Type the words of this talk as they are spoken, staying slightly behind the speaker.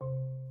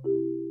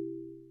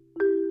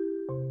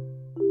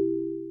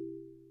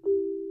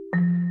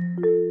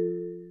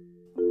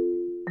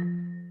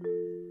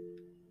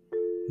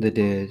The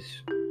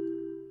days,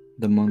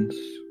 the months,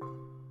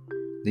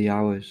 the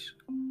hours,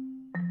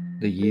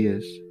 the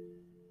years,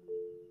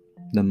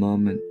 the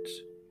moments,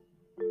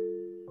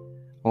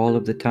 all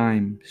of the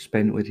time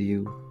spent with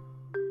you.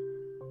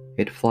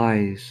 It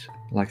flies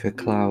like a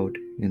cloud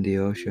in the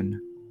ocean.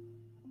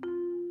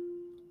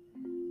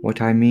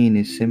 What I mean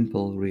is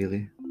simple,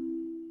 really.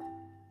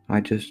 I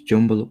just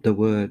jumble up the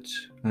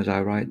words as I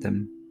write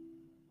them.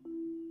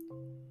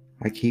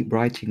 I keep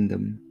writing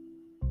them,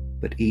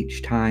 but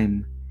each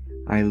time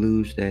I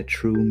lose their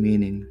true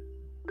meaning.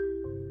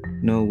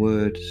 No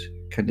words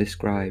can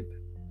describe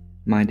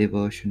my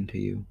devotion to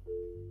you.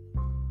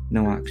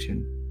 No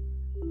action,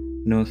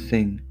 no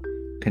thing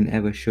can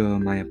ever show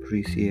my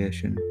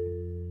appreciation.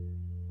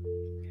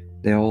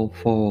 They all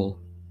fall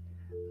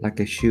like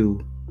a shoe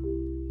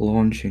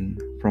launching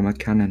from a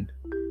cannon.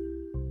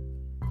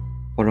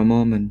 For a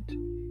moment,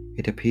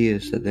 it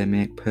appears that they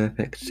make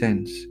perfect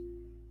sense,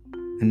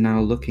 and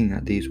now looking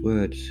at these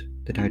words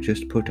that I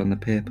just put on the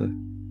paper,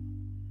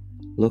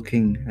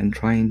 looking and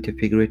trying to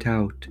figure it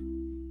out,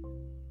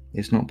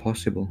 is not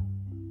possible.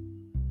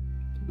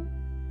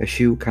 A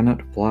shoe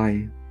cannot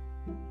fly,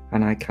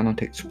 and I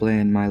cannot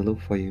explain my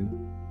love for you.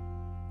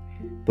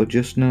 But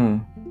just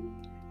know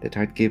that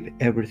I'd give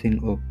everything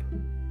up,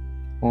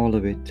 all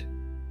of it,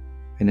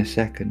 in a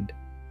second,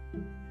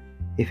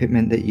 if it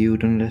meant that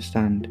you'd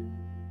understand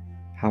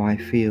how I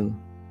feel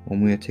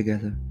when we're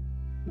together.